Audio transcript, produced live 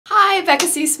Hi, Becca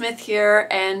C. Smith here,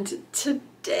 and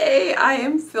today I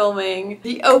am filming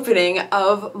the opening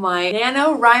of my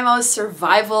NaNoWriMo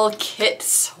Survival Kit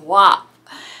Swap.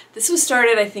 This was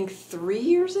started, I think, 3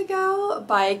 years ago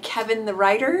by Kevin the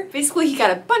writer. Basically, he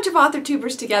got a bunch of author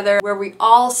tubers together where we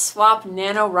all swap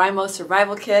NaNoWriMo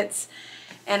survival kits.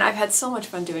 And I've had so much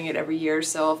fun doing it every year,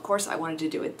 so of course I wanted to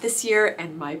do it this year,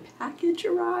 and my package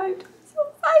arrived. I'm so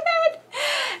excited!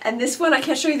 And this one, I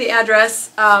can't show you the address,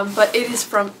 but it is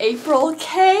from April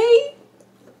K.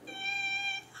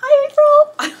 Hi,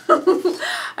 April!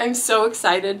 I'm so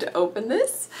excited to open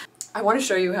this. I want to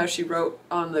show you how she wrote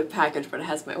on the package, but it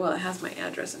has my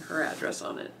address and her address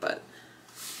on it, but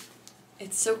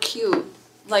it's so cute.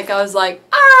 Like, I was like,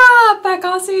 ah,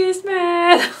 Becca C.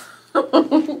 Smith!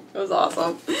 It was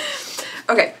awesome.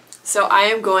 Okay, so I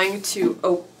am going to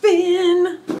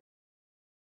open.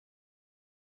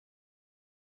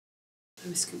 Let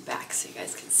me scoot back so you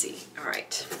guys can see. All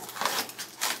right.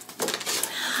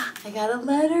 I got a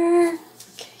letter.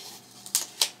 Okay.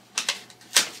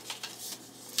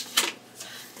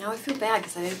 Now I feel bad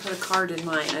because I didn't put a card in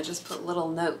mine. I just put little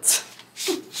notes.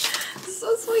 This is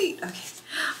so sweet. Okay.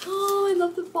 Oh, I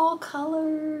love the fall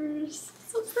colors.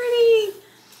 So pretty.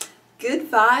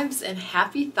 Good vibes and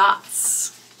happy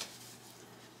thoughts.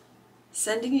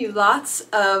 Sending you lots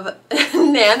of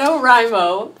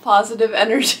NaNoWriMo positive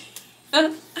energy.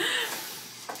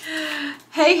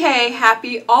 Hey,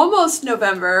 happy almost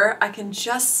November. I can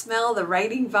just smell the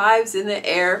writing vibes in the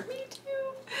air. Me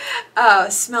too.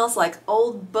 Smells like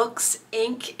old books,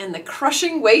 ink, and the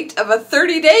crushing weight of a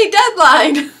 30-day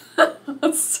deadline.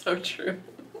 That's so true.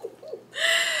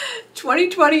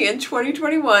 2020 and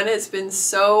 2021 has been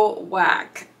so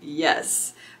whack,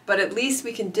 yes, but at least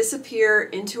we can disappear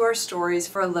into our stories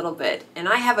for a little bit, and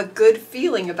I have a good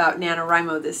feeling about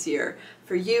NaNoWriMo this year,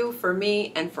 for you, for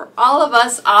me, and for all of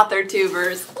us author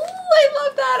tubers. Ooh, I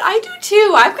love that. I do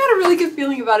too. I've got a really good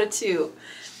feeling about it too.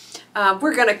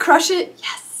 We're gonna crush it,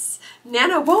 yes.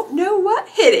 Nana won't know what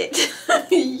hit it.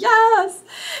 Yes.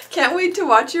 Can't wait to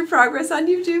watch your progress on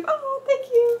YouTube. Oh, thank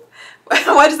you.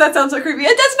 Why does that sound so creepy?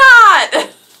 It does not!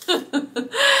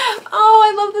 Oh,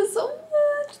 I love this so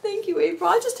much. Thank you, April.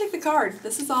 I'll just take the card.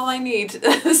 This is all I need.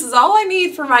 This is all I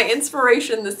need for my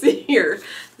inspiration this year.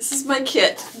 This is my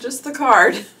kit, just the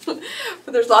card. But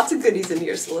there's lots of goodies in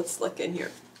here, so let's look in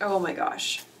here. Oh my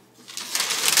gosh.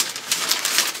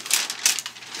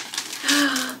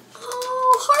 Oh,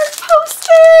 heart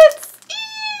Post-its!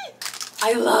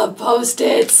 I love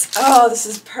Post-its. Oh, this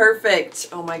is perfect.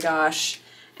 Oh my gosh.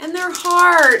 And they're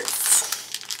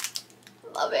hearts.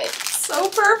 Love it. So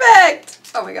perfect.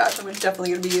 Oh my gosh, I'm definitely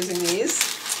going to be using these.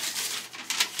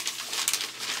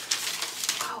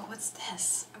 Oh, what's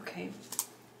this? Okay.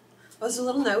 Oh, there's a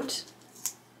little note.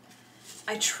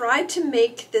 I tried to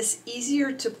make this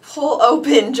easier to pull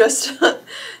open, just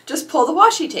pull the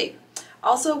washi tape.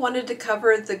 Also wanted to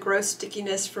cover the gross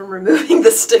stickiness from removing the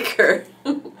sticker.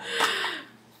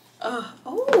 Oh,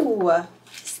 what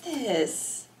is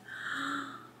this?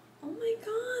 Oh my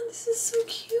god, this is so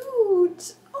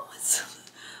cute. Oh,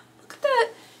 look at that.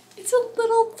 It's a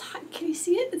little, can you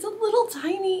see it? It's a little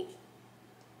tiny,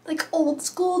 like old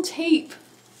school tape.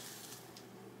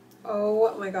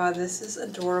 Oh my god, this is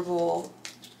adorable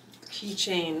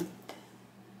keychain.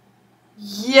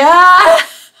 Yeah!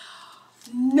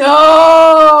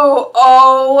 No!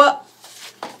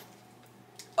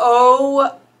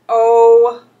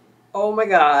 Oh my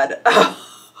god.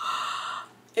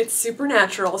 It's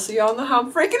Supernatural, so y'all know how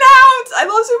I'm freaking out! I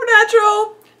love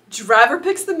Supernatural! Driver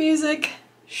picks the music,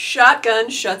 shotgun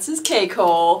shuts his cake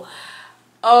hole.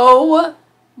 Oh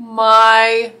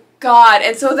my god.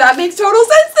 And so that makes total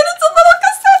sense that it's a little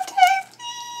cassette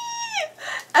tape!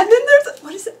 And then there's,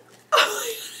 what is it? Oh,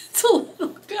 it's a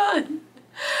little gun.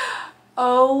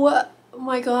 Oh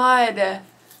my god.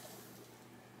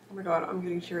 Oh my god, I'm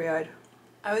getting teary-eyed.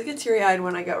 I always get teary-eyed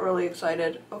when I get really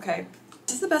excited. Okay.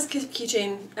 This is the best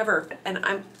keychain ever, and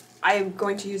I am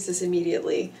going to use this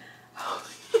immediately. Oh,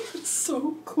 it's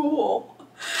so cool.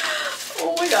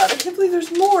 Oh my god, I can't believe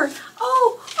there's more.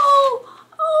 Oh,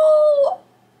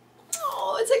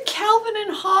 it's a Calvin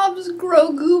and Hobbes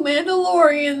Grogu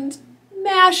Mandalorian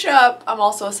mashup. I'm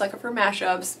also a sucker for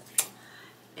mashups.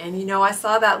 And you know, I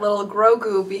saw that little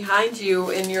Grogu behind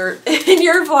you in your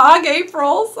vlog,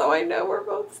 April, so I know we're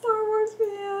both Star Wars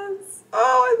fans.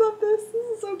 Oh, I love this. This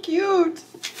is so cute.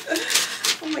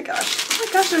 Oh my gosh. Oh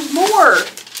my gosh, there's more.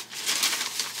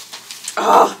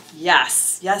 Oh,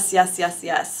 yes. Yes.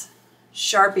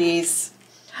 Sharpies.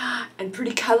 And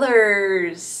pretty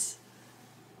colors.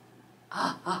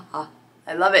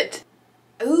 I love it.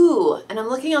 Ooh, and I'm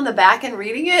looking on the back and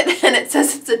reading it, and it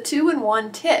says it's a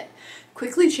 2-in-1 tip.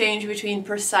 Quickly change between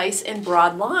precise and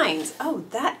broad lines. Oh,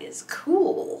 that is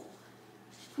cool.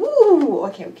 Woo!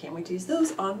 Okay, we can't wait to use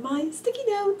those on my sticky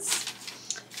notes.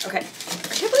 Okay, I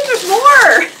can't believe there's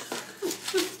more!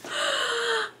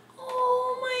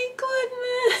 Oh my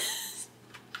goodness!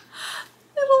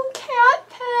 Little cat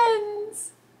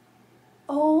pens!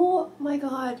 Oh my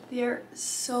god, they're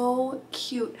so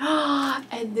cute.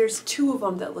 And there's 2 of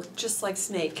them that look just like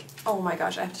Snake. Oh my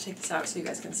gosh, I have to take this out so you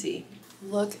guys can see.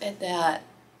 Look at that.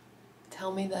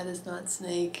 Tell me that is not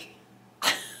Snake.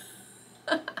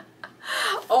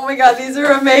 Oh my god, these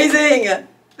are amazing!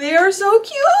 They are so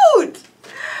cute!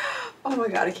 Oh my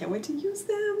god, I can't wait to use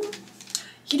them.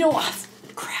 You know what?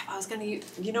 Crap, I was gonna use,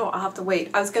 you know, I'll have to wait.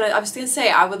 I was gonna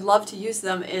say I would love to use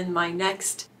them in my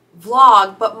next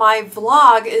vlog, but my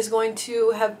vlog is going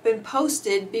to have been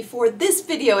posted before this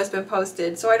video has been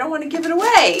posted, so I don't want to give it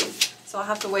away. So I'll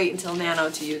have to wait until Nano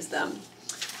to use them.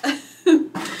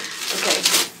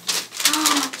 Okay.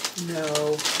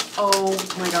 No. Oh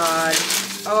my god.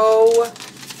 Oh.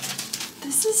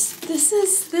 This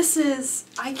is,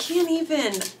 I can't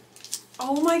even.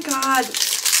 Oh my god.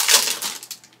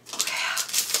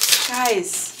 Okay.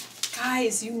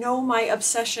 Guys, you know my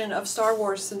obsession of Star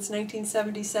Wars since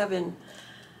 1977.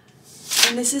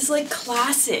 And this is like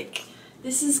classic.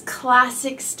 This is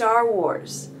classic Star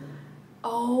Wars.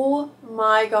 Oh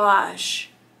my gosh.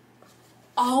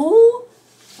 Oh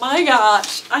my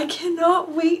gosh. I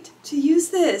cannot wait to use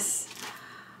this.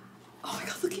 Oh my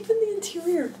god, look even the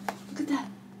interior. Look at that.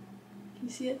 Can you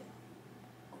see it?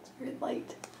 It's very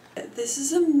light. This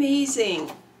is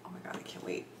amazing. Oh my god, I can't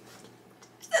wait.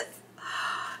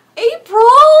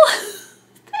 April!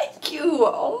 Thank you!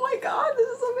 Oh my god, this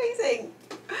is amazing!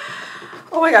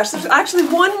 Oh my gosh, there's actually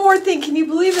one more thing. Can you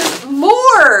believe it?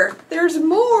 More! There's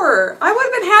more! I would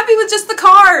have been happy with just the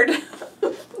card!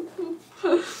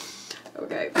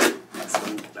 Okay, this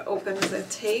one I'm gonna open the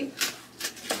tape.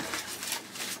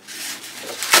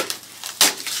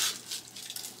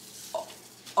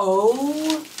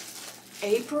 Oh,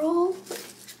 April?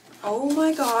 Oh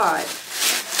my god.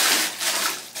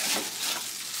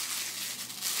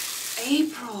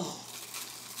 April,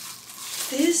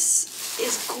 this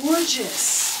is gorgeous.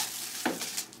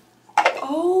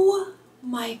 Oh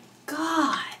my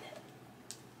god.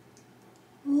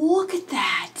 Look at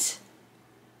that.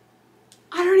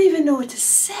 I don't even know what to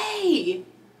say.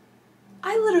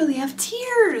 I literally have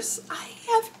tears. I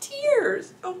have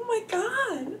tears. Oh my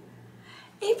god.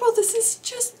 April, this is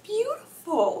just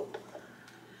beautiful.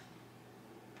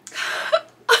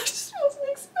 I just wasn't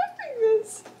expecting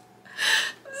this.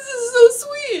 This is so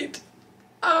sweet.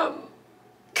 I'm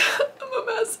a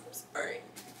mess, I'm sorry.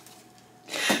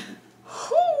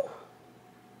 Whew.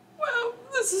 Wow,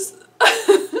 this is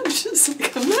just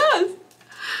like a mess.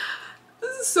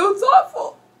 This is so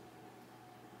thoughtful.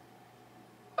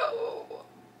 Oh.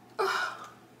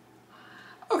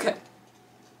 Okay.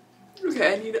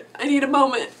 Okay, I need a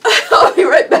moment. I'll be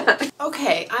right back.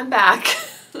 Okay, I'm back.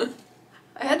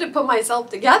 I had to put myself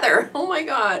together. Oh my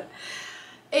god.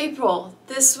 April,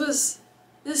 this is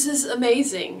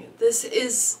amazing. This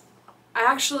is, I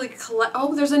actually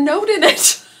oh, there's a note in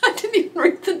it. I didn't even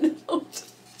read the note.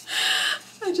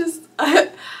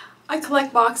 I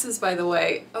collect boxes, by the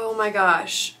way. Oh my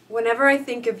gosh. Whenever I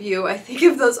think of you, I think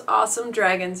of those awesome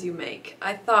dragons you make.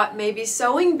 I thought maybe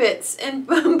sewing bits and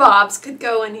bobs could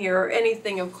go in here, or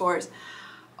anything, of course.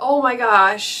 Oh my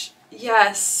gosh.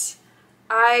 Yes.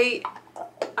 I'm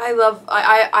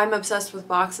obsessed with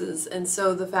boxes, and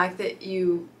so the fact that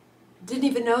you didn't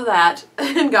even know that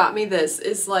and got me this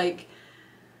is like,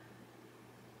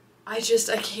 I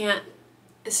can't,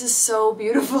 this is so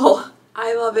beautiful.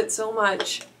 I love it so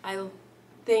much.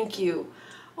 Thank you.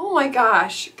 Oh my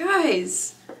gosh,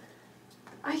 guys,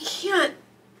 I can't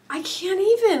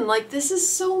even, like, this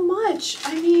is so much.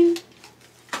 I mean,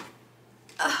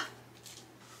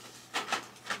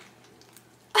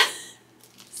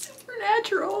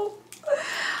 supernatural.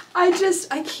 I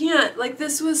can't, like,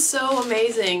 this was so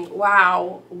amazing.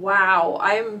 Wow, wow.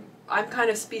 I'm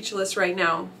kind of speechless right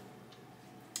now.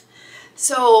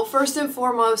 So first and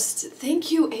foremost,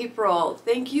 thank you, April.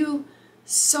 Thank you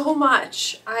so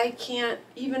much. I can't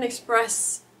even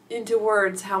express into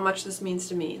words how much this means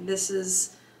to me. This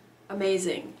is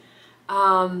amazing.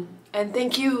 And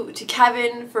thank you to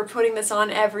Kevin for putting this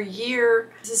on every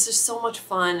year. This is just so much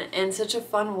fun, and such a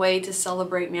fun way to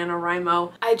celebrate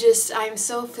NaNoWriMo.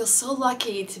 Feel so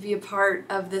lucky to be a part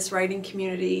of this writing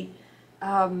community.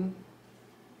 Oh,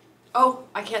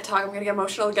 I can't talk. I'm gonna get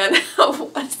emotional again.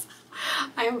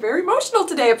 I am very emotional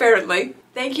today, apparently.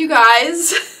 thank you guys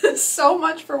so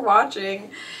much for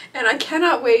watching, and I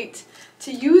cannot wait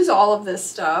to use all of this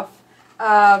stuff,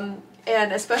 and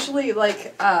especially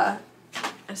like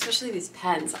especially these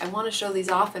pens. I want to show these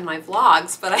off in my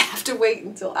vlogs, but I have to wait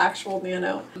until actual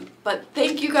Nano. But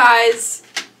thank you guys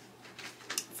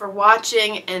for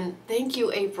watching, and thank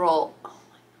you, April. Oh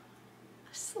my God,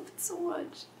 I just love it so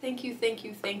much. Thank you, thank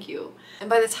you, thank you. And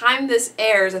by the time this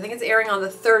airs, I think it's airing on the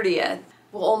 30th,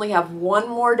 we'll only have one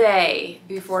more day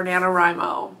before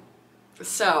NaNoWriMo.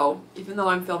 So, even though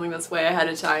I'm filming this way ahead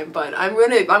of time, but I'm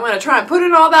gonna try and put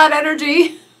in all that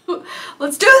energy.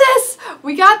 Let's do this!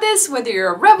 We got this, whether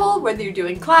you're a rebel, whether you're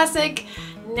doing classic.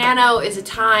 Nano is a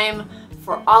time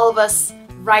for all of us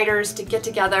writers to get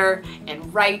together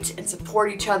and write and support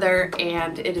each other,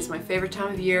 and it is my favorite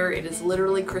time of year. It is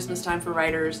literally Christmas time for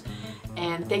writers.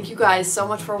 And thank you guys so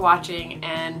much for watching,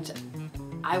 and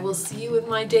I will see you in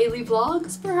my daily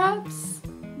vlogs, perhaps?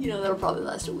 You know, that'll probably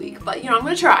last a week, but you know, I'm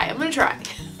gonna try.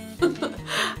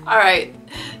 Alright,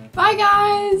 bye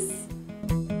guys!